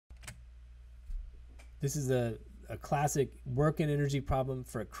This is a classic work and energy problem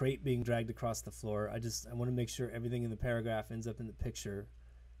for a crate being dragged across the floor. I want to make sure everything in the paragraph ends up in the picture.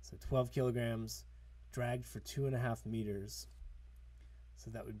 So 12 kilograms dragged for 2.5 meters. So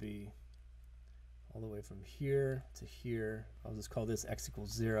that would be all the way from here to here. I'll just call this x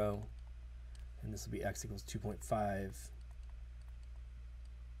equals 0, and this will be x equals 2.5.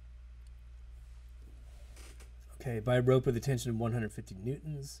 Okay, by a rope with a tension of 150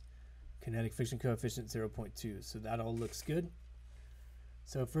 newtons, kinetic friction coefficient 0.2. So that all looks good.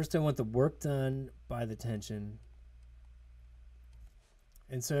 So first I want the work done by the tension.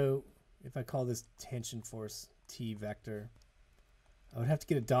 And so if I call this tension force T vector, I would have to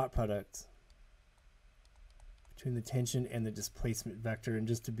get a dot product between the tension and the displacement vector. And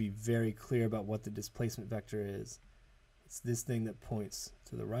just to be very clear about what the displacement vector is, it's this thing that points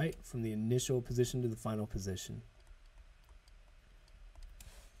to the right from the initial position to the final position.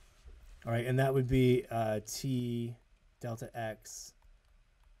 All right, and that would be T delta X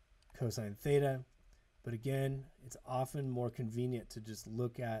cosine theta. But again, it's often more convenient to just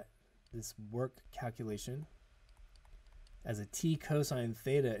look at this work calculation as a T cosine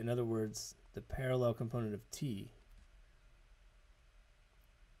theta. In other words, the parallel component of T.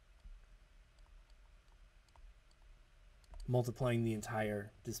 Multiplying the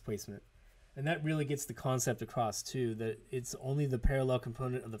entire displacement. And that really gets the concept across too, that it's only the parallel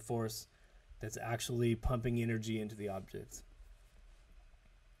component of the force that's actually pumping energy into the object.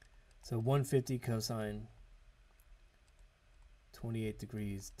 So 150 cosine 28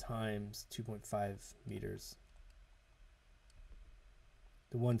 degrees times 2.5 meters.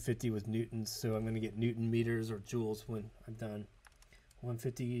 The 150 was newtons, so I'm going to get Newton meters or joules when I'm done.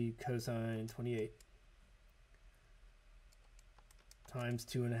 150 cosine 28 times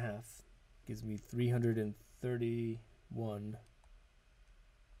 2.5 gives me 331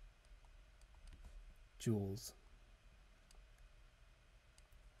 joules.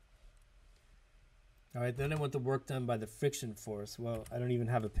 All right, then I want the work done by the friction force. Well, I don't even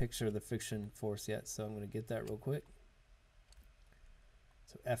have a picture of the friction force yet, so I'm going to get that real quick.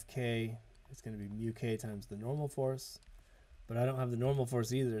 So Fk is going to be mu k times the normal force, but I don't have the normal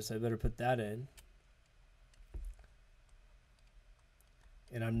force either, so I better put that in.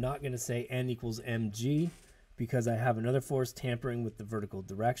 And I'm not going to say N equals mg because I have another force tampering with the vertical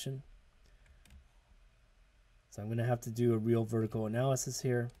direction. So I'm going to have to do a real vertical analysis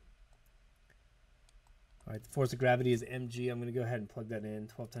here. All right, the force of gravity is mg. I'm going to go ahead and plug that in.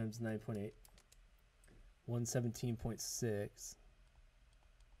 12 times 9.8. 117.6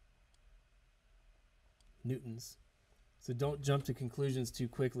 newtons. So don't jump to conclusions too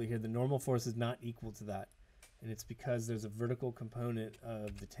quickly here. The normal force is not equal to that. And it's because there's a vertical component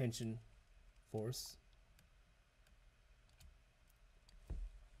of the tension force.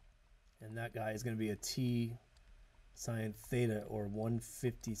 And that guy is going to be a T sine theta, or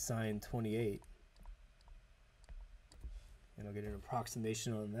 150 sine 28. And I'll get an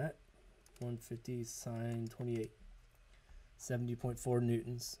approximation on that. 150 sine 28. 70.4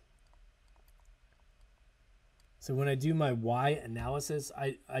 newtons. So when I do my y analysis,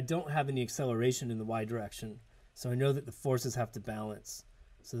 I don't have any acceleration in the y direction. So I know that the forces have to balance.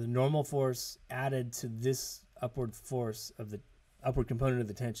 So the normal force added to this upward force of the upward component of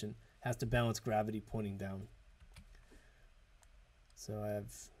the tension has to balance gravity pointing down. So I have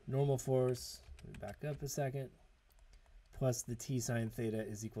normal force, let me back up a second, plus the T sine theta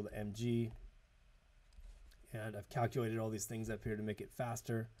is equal to mg. And I've calculated all these things up here to make it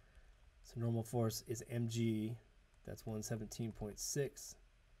faster. So normal force is mg, that's 117.6.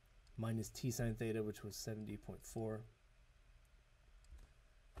 minus T sine theta, which was 70.4.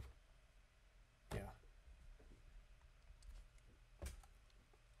 Yeah.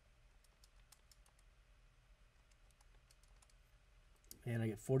 And I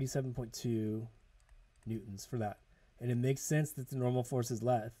get 47.2 newtons for that. And it makes sense that the normal force is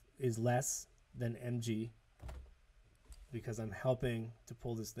less than mg because I'm helping to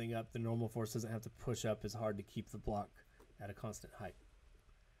pull this thing up. The normal force doesn't have to push up as hard to keep the block at a constant height.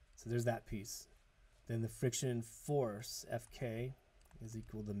 So there's that piece. Then the friction force, Fk, is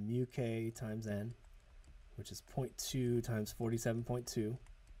equal to mu k times n, which is 0.2 times 47.2.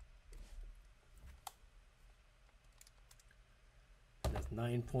 That's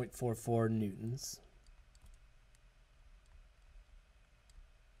 9.44 newtons.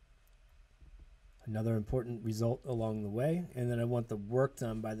 Another important result along the way. And then I want the work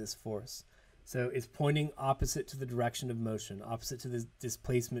done by this force. So it's pointing opposite to the direction of motion, opposite to the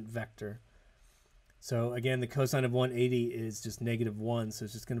displacement vector. So again, the cosine of 180 is just -1, so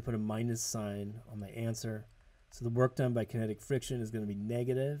it's just going to put a minus sign on my answer. So the work done by kinetic friction is going to be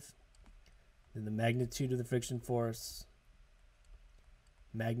negative then the magnitude of the friction force,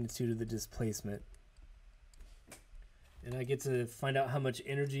 magnitude of the displacement, and I get to find out how much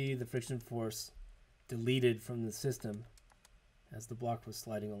energy the friction force deleted from the system as the block was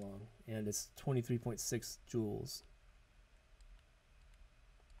sliding along, and it's 23.6 joules.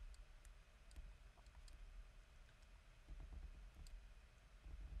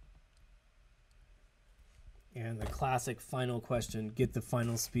 And the classic final question, get the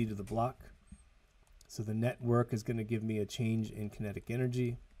final speed of the block. So the net work is going to give me a change in kinetic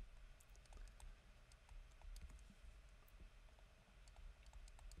energy.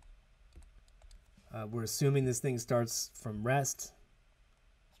 We're assuming this thing starts from rest,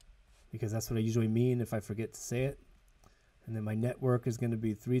 because that's what I usually mean if I forget to say it. And then my net work is going to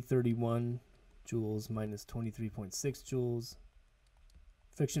be 331 joules minus 23.6 joules.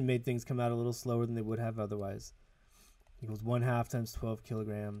 Friction made things come out a little slower than they would have otherwise. Equals 1/2 times 12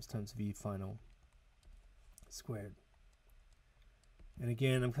 kilograms times V final squared. And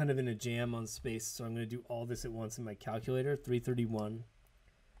again, I'm kind of in a jam on space, so I'm going to do all this at once in my calculator. 331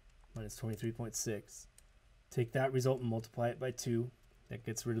 minus 23.6. Take that result and multiply it by 2. That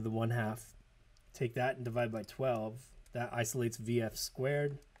gets rid of the 1/2. Take that and divide by 12. That isolates VF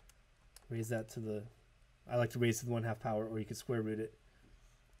squared. Raise that to the, I like to raise to the 1/2 power, or you could square root it.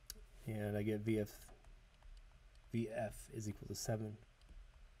 And I get VF is equal to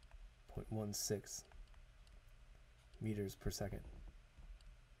 7.16 meters per second.